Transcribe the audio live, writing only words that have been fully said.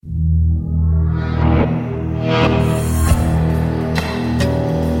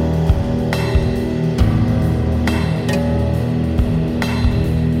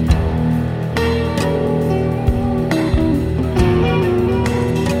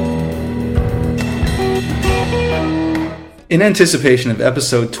In anticipation of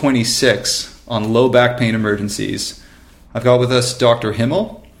episode 26 on low back pain emergencies, I've got with us Dr.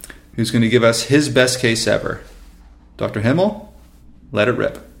 Himmel, who's going to give us his best case ever. Dr. Himmel, let it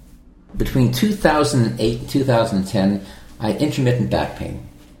rip. Between 2008 and 2010, I had intermittent back pain.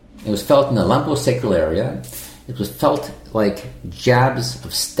 It was felt in the lumbosacral area. It was felt like jabs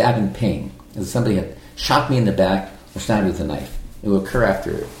of stabbing pain, as if somebody had shot me in the back or stabbed me with a knife. It would occur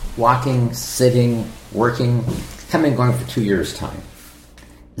after walking, sitting, working, coming and going for 2 years' time.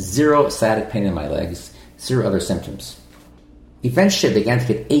 Zero sciatic pain in my legs, zero other symptoms. Eventually, I began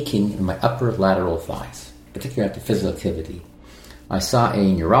to get aching in my upper lateral thighs, particularly after physical activity. I saw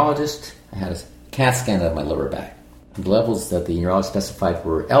a neurologist. I had a CAT scan of my lower back. The levels that the neurologist specified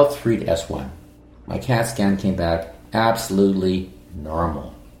were L3 to S1. My CAT scan came back absolutely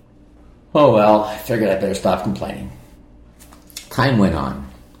normal. Oh well, I figured I better stop complaining. Time went on.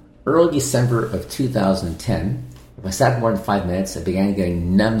 Early December of 2010, if I sat more than 5 minutes, I began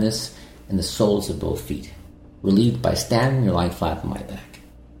getting numbness in the soles of both feet, relieved by standing or lying flat on my back.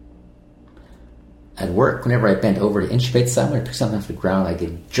 At work, whenever I bent over to intubate someone or pick something off the ground, I'd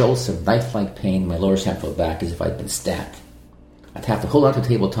get jolts of knife-like pain in my lower central back as if I'd been stabbed. I'd have to hold onto the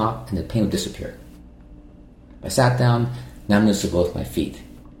tabletop and the pain would disappear. If I sat down, numbness of both my feet.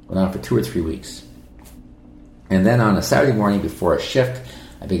 Went on for 2 or 3 weeks. And then on a Saturday morning before a shift,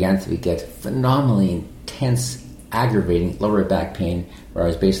 I began to get phenomenally intense, aggravating lower back pain where I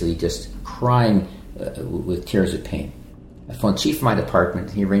was basically just crying with tears of pain. I phoned chief of my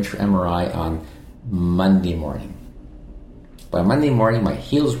department. He arranged for MRI on Monday morning. By Monday morning, my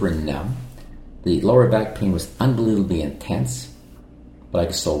heels were numb. The lower back pain was unbelievably intense, but I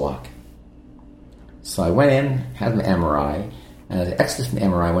could still walk. So I went in, had an MRI, and as I exited from the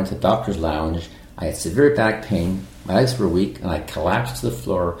MRI, I went to the doctor's lounge. I had severe back pain, my legs were weak, and I collapsed to the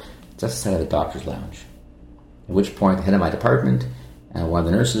floor just outside of the doctor's lounge. At which point, the head of my department and one of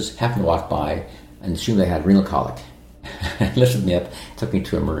the nurses happened to walk by and assumed I had renal colic. Lifted me up, took me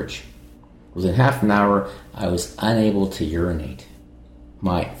to emerge. Within half an hour, I was unable to urinate.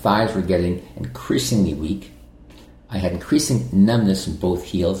 My thighs were getting increasingly weak. I had increasing numbness in both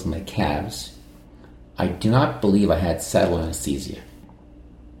heels and my calves. I do not believe I had saddle anesthesia.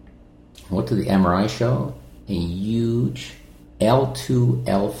 What did the MRI show? A huge L2,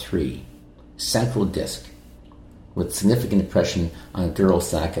 L3 central disc with significant depression on the dural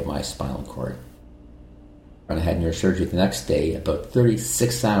sac of my spinal cord. And I had neurosurgery the next day, about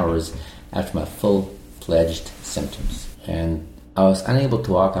 36 hours after my full-fledged symptoms. And I was unable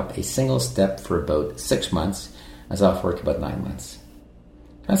to walk up a single step for about 6 months. I was off work about 9 months.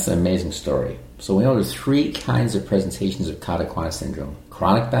 That's an amazing story. So we know there's 3 kinds of presentations of Cauda Equina Syndrome.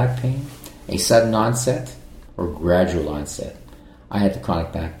 Chronic back pain, a sudden onset, or gradual onset. I had the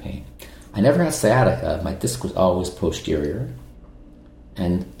chronic back pain. I never had sciatica. My disc was always posterior.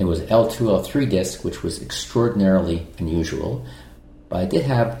 And it was an L2, L3 disc, which was extraordinarily unusual. But I did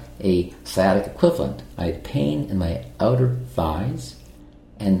have a sciatic equivalent. I had pain in my outer thighs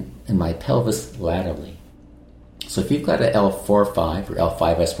and in my pelvis laterally. So if you've got an L4-5 or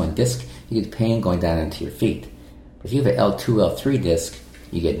L5-S1 disc, you get pain going down into your feet. But if you have an L2, L3 disc,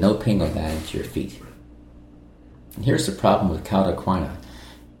 you get no pain going down into your feet. And here's the problem with Cauda Equina.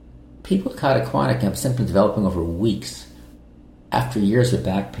 People with Cauda Equina can have symptoms developing over weeks after years of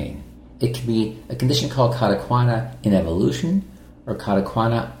back pain. It can be a condition called Cauda Equina in evolution or Cauda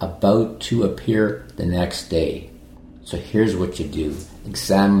Equina about to appear the next day. So here's what you do.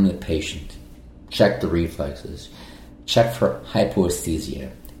 Examine the patient. Check the reflexes. Check for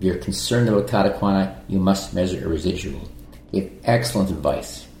hypoesthesia. If you're concerned about Cauda Equina, you must measure a residual. Give excellent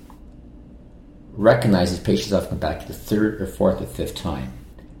advice. Recognize these patients often come back the 3rd or 4th or 5th time.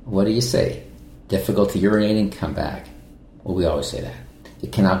 What do you say? Difficulty urinating? Come back. Well, we always say that. You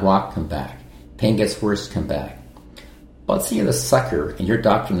cannot walk? Come back. Pain gets worse? Come back. But let's say you're the sucker and you're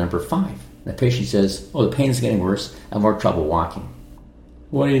doctor number 5. And the patient says, oh, the pain's getting worse. I have more trouble walking.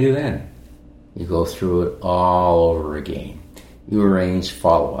 What do you do then? You go through it all over again. You arrange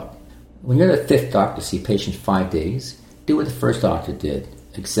follow-up. When you're the 5th doctor to see patients 5 days, do what the 1st doctor did.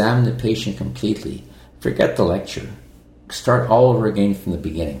 Examine the patient completely. Forget the lecture. Start all over again from the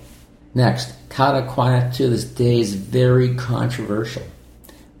beginning. Next, Cauda Equina to this day is very controversial.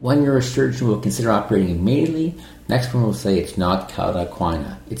 One neurosurgeon will consider operating immediately. Next one will say it's not Cauda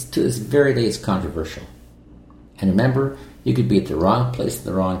Equina. It's to this very day it's controversial. And remember, you could be at the wrong place at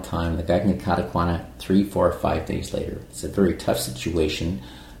the wrong time. The guy can get Cauda Equina 3, 4, 5 days later. It's a very tough situation.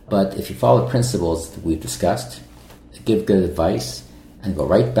 But if you follow the principles that we've discussed, give good advice, and go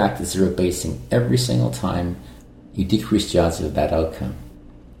right back to zero basing every single time, you decrease the odds of a bad outcome.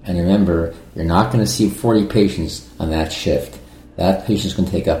 And remember, you're not going to see 40 patients on that shift. That patient's going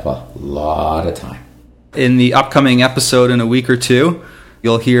to take up a lot of time. In the upcoming episode in a week or two,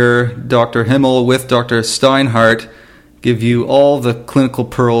 you'll hear Dr. Himmel with Dr. Steinhart give you all the clinical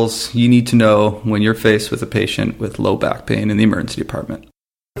pearls you need to know when you're faced with a patient with low back pain in the emergency department.